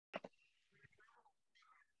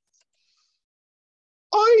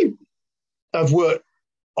I've worked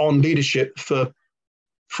on leadership for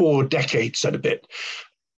 4 decades and a bit,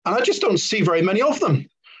 and I just don't see very many of them.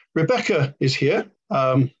 Rebecca is here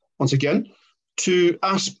once again to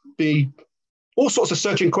ask me all sorts of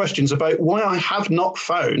searching questions about why I have not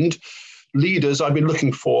found leaders I've been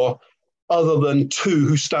looking for other than 2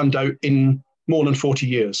 who stand out in more than 40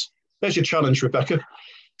 years. There's your challenge, Rebecca.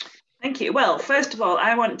 Thank you. Well, first of all,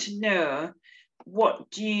 I want to know, what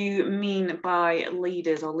do you mean by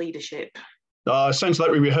leaders or leadership? Sounds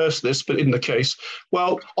like we rehearsed this, but in the case,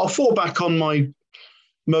 well, I'll fall back on my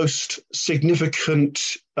most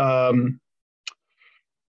significant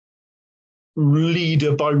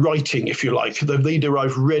leader by writing, if you like, the leader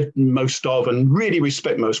I've read most of and really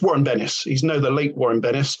respect most, Warren Bennis. He's now the late Warren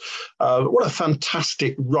Bennis. What a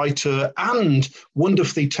fantastic writer and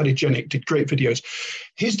wonderfully telegenic, did great videos.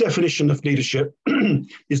 His definition of leadership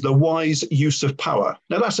is the wise use of power.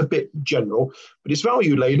 Now, that's a bit general, but it's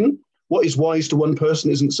value-laden. What is wise to one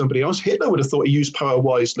person isn't somebody else. Hitler would have thought he used power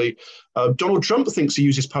wisely. Donald Trump thinks he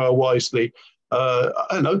uses power wisely. I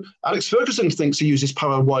don't know, Alex Ferguson thinks he uses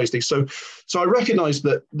power wisely. So I recognize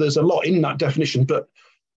that there's a lot in that definition, but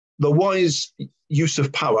the wise use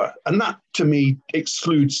of power, and that to me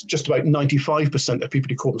excludes just about 95% of people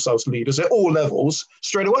who call themselves leaders at all levels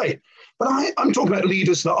straight away. But I'm talking about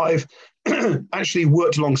leaders that I've actually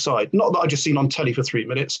worked alongside, not that I've just seen on telly for 3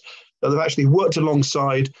 minutes, but they've actually worked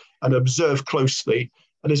alongside and observed closely.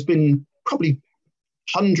 And there's been probably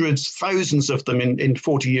hundreds, thousands of them in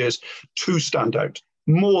 40 years, 2 stand out,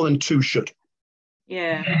 more than 2 should.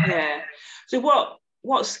 Yeah. So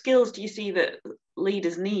what skills do you see that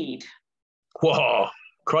leaders need? Whoa,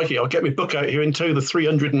 crikey, I'll get my book out here and tell you the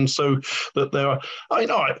 300 and so that there are. I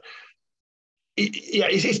know.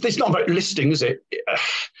 It's not about listing, is it?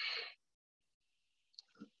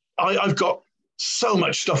 I've got so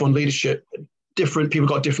much stuff on leadership. Different people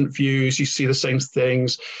got different views. You see the same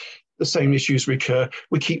things. The same issues recur.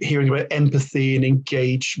 We keep hearing about empathy and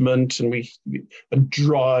engagement and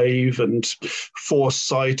drive and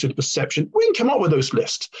foresight and perception. We can come up with those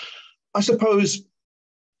lists. I suppose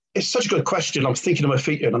it's such a good question. I'm thinking on my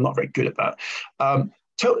feet here and I'm not very good at that.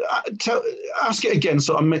 Ask it again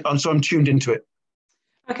so I'm tuned into it.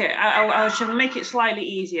 Okay, I shall make it slightly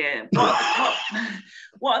easier.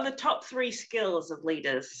 What are the top 3 skills of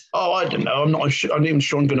leaders? Oh, I don't know. I'm not even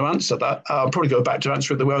sure I'm going to answer that. I'll probably go back to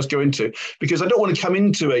answer it the way I was going to, because I don't want to come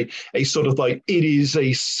into a sort of like, it is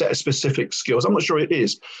a set of specific skills. I'm not sure it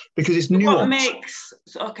is, because it's nuanced.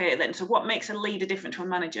 So what makes a leader different to a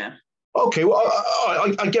manager? Okay, well,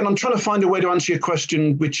 again, I'm trying to find a way to answer your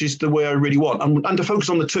question, which is the way I really want, and to focus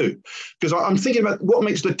on the 2, because I'm thinking about what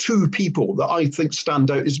makes the 2 people that I think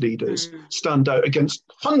stand out as leaders stand out against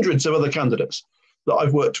hundreds of other candidates that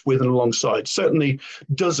I've worked with and alongside, certainly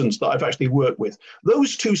dozens that I've actually worked with.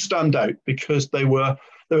 Those 2 stand out because they were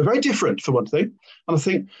very different, for one thing. And I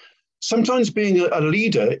think sometimes being a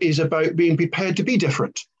leader is about being prepared to be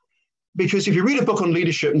different. Because if you read a book on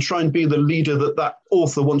leadership and try and be the leader that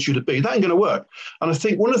author wants you to be, that ain't going to work. And I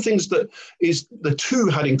think one of the things that is the 2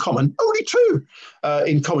 had in common, only 2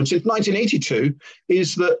 in common since 1982,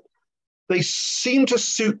 is that they seem to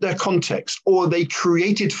suit their context, or they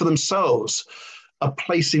created for themselves a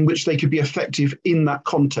place in which they could be effective in that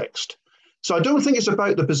context. So I don't think it's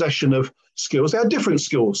about the possession of skills. They are different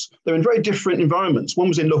skills. They're in very different environments. One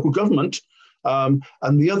was in local government, and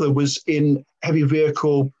the other was in heavy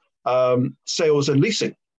vehicle sales and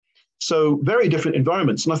leasing. So very different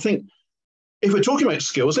environments. And I think if we're talking about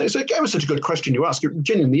skills, it's again such a good question you ask, it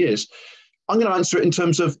genuinely is. I'm going to answer it in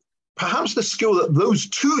terms of perhaps the skill that those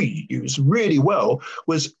 2 use really well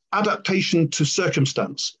was adaptation to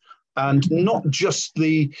circumstance, and not just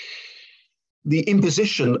the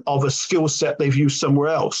imposition of a skill set they've used somewhere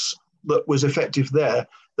else that was effective there.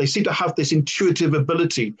 They seem to have this intuitive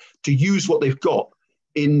ability to use what they've got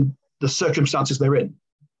in the circumstances they're in.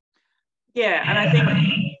 Yeah, and I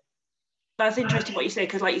think that's interesting what you say,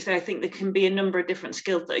 because like you said, I think there can be a number of different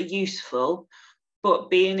skills that are useful, but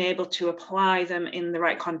being able to apply them in the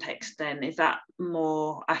right context, then, is that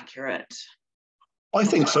more accurate? I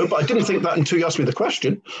think so, but I didn't think that until you asked me the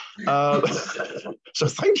question. So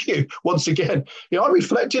thank you once again. I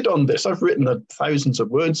reflected on this. I've written thousands of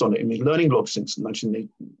words on it in my learning blog since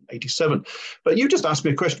 1987. But you just asked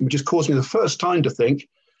me a question which has caused me the first time to think,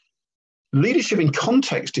 leadership in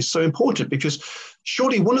context is so important, because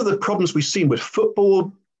surely one of the problems we've seen with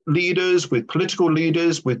football leaders, with political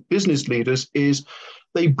leaders, with business leaders is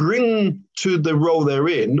they bring to the role they're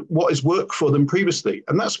in what has worked for them previously.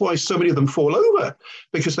 And that's why so many of them fall over,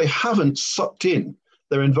 because they haven't sucked in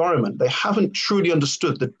their environment. They haven't truly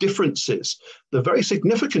understood the differences, the very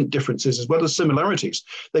significant differences as well as similarities.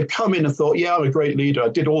 They've come in and thought, yeah, I'm a great leader. I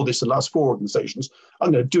did all this in the last 4 organizations.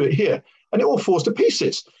 I'm going to do it here. And it all falls to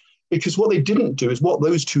pieces, because what they didn't do is what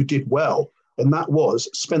those two did well. And that was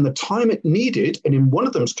spend the time it needed. And in one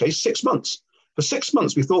of them's case, 6 months. For 6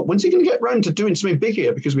 months, we thought, when's he going to get around to doing something big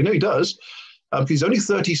here? Because we know he does. He's only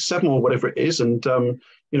 37 or whatever it is. And,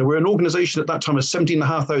 we're an organization at that time of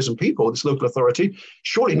 17,500 people, this local authority.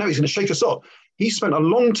 Surely now he's going to shake us up. He spent a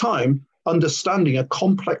long time understanding a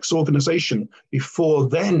complex organization before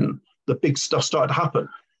then the big stuff started to happen.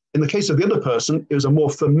 In the case of the other person, it was a more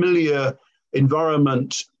familiar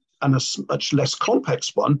environment and a much less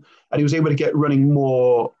complex one. And he was able to get running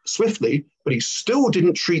more swiftly, but he still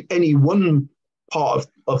didn't treat any one part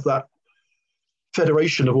of that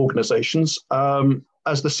federation of organizations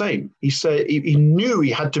as the same. He said he knew he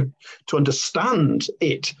had to understand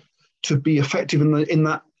it to be effective in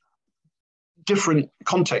that different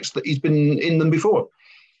context that he's been in them before.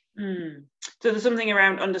 So there's something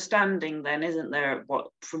around understanding then, isn't there,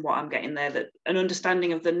 from what I'm getting there, that an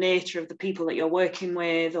understanding of the nature of the people that you're working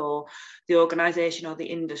with, or the organization or the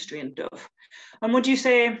industry and stuff. And would you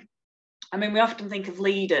say, I mean, we often think of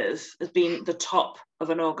leaders as being the top of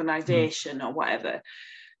an organization or whatever.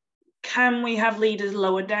 Can we have leaders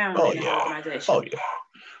lower down in an organization? Oh, yeah.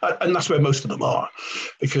 And that's where most of them are,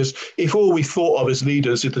 because if all we thought of as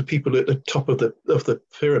leaders are the people at the top of the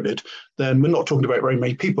pyramid, then we're not talking about very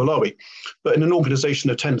many people, are we? But in an organization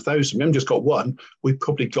of 10,000, we haven't just got one, we've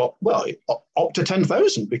probably got, up to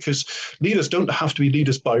 10,000, because leaders don't have to be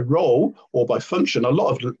leaders by role or by function. A lot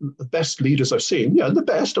of the best leaders I've seen, the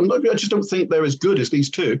best, I just don't think they're as good as these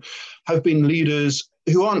two, have been leaders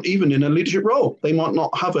who aren't even in a leadership role. They might not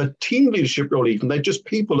have a team leadership role even. They're just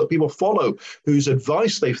people that people follow, whose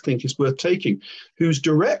advice they think is worth taking, whose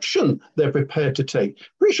direction they're prepared to take.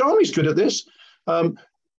 British Army's good at this.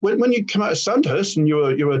 When you come out of Sandhurst and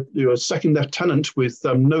you're a second lieutenant with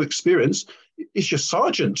no experience, it's your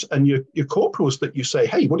sergeant and your corporals that you say,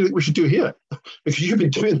 hey, what do you think we should do here? Because you've been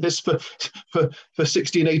doing this for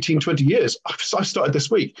 16, 18, 20 years. I started this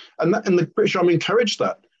week. And the British Army encouraged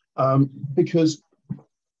that because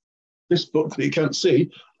this book that you can't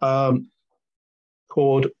see,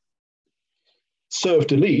 called Serve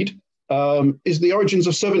to Lead, is the origins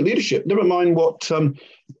of servant leadership. Never mind what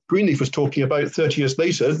Greenleaf was talking about 30 years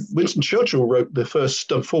later. Winston Churchill wrote the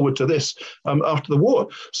first forward to this after the war.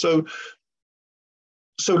 So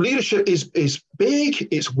leadership is big,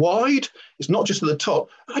 it's wide, it's not just at the top.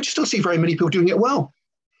 I just don't see very many people doing it well.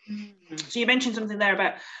 So you mentioned something there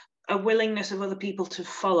about a willingness of other people to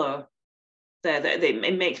follow. That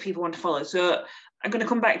it makes people want to follow. So I'm going to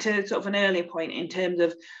come back to sort of an earlier point in terms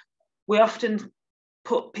of, we often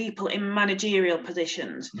put people in managerial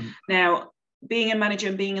positions. Now, being a manager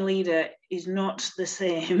and being a leader is not the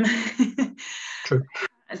same. True.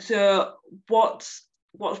 So what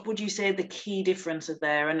would you say the key differences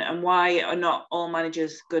there, and why are not all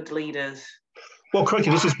managers good leaders? Well,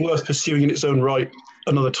 crikey, this is worth pursuing in its own right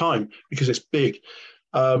another time, because it's big.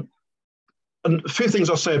 And a few things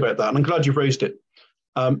I'll say about that, and I'm glad you've raised it.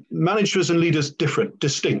 Managers and leaders,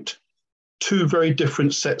 distinct. Two very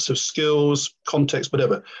different sets of skills, context,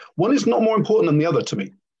 whatever. One is not more important than the other to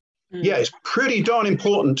me. Yeah, it's pretty darn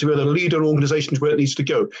important to be able to lead an organization to where it needs to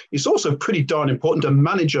go. It's also pretty darn important to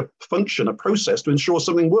manage a function, a process, to ensure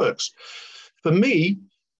something works. For me,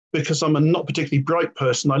 because I'm a not particularly bright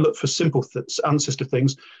person, I look for simple answers to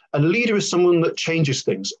things. A leader is someone that changes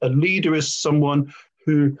things. A leader is someone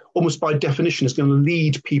who almost by definition is going to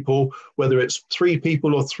lead people, whether it's 3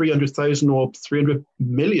 people or 300,000 or 300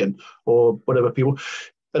 million or whatever people.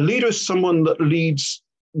 A leader is someone that leads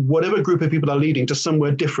whatever group of people are leading to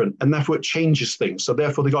somewhere different, and therefore it changes things. So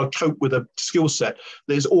therefore they got to cope with a skill set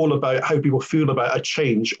that is all about how people feel about a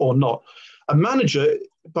change or not. A manager,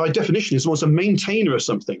 by definition, is almost a maintainer of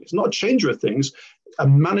something. It's not a changer of things. A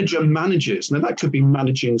manager manages. Now, that could be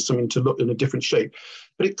managing something to look in a different shape,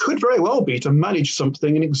 but it could very well be to manage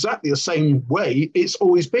something in exactly the same way it's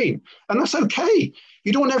always been. And that's okay.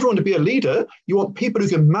 You don't want everyone to be a leader. You want people who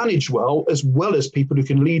can manage well as people who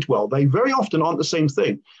can lead well. They very often aren't the same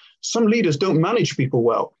thing. Some leaders don't manage people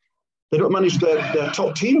well. They don't manage their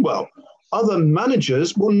top team well. Other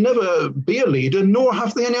managers will never be a leader, nor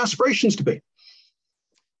have they any aspirations to be.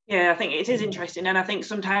 Yeah, I think it is interesting. And I think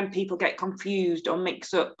sometimes people get confused or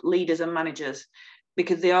mix up leaders and managers,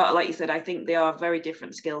 because they are, like you said, I think they are very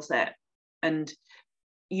different skill set, and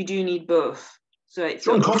you do need both. So it's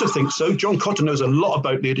John Cotter thinks so. John Cotter knows a lot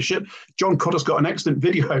about leadership. John Cotter's got an excellent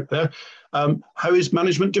video out there. How is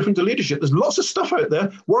management different to leadership? There's lots of stuff out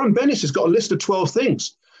there. Warren Bennis has got a list of 12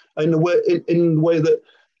 things. in the way that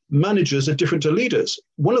managers are different to leaders.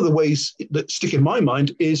 One of the ways that stick in my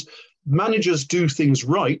mind is managers do things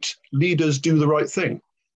right, leaders do the right thing.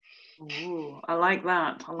 Ooh, I like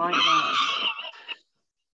that. I like that.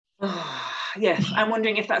 Oh, yes, I'm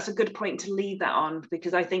wondering if that's a good point to leave that on,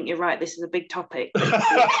 because I think you're right. This is a big topic that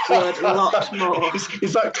could be explored a lot more.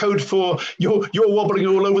 Is that code for you're wobbling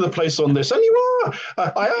all over the place on this? And you are.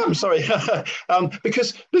 I am. Sorry,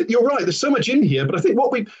 because you're right. There's so much in here, but I think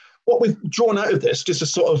what we've drawn out of this, just to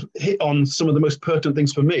sort of hit on some of the most pertinent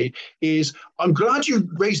things for me, is I'm glad you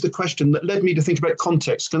raised the question that led me to think about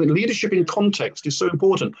context. I think leadership in context is so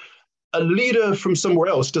important. A leader from somewhere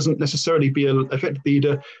else doesn't necessarily be an effective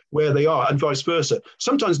leader where they are, and vice versa.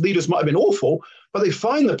 Sometimes leaders might have been awful, but they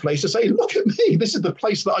find the place to say, look at me, this is the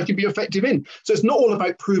place that I can be effective in. So it's not all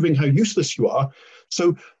about proving how useless you are.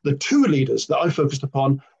 So the two leaders that I focused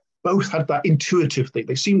upon both had that intuitive thing.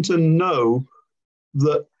 They seem to know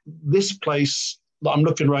that this place that I'm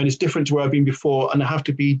looking around is different to where I've been before, and I have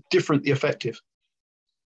to be differently effective.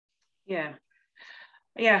 Yeah.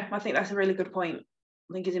 Yeah, I think that's a really good point.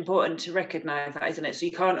 I think it's important to recognize that, isn't it? So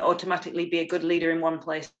you can't automatically be a good leader in one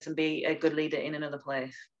place and be a good leader in another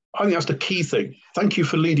place. I think that's the key thing. Thank you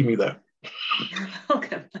for leading me there.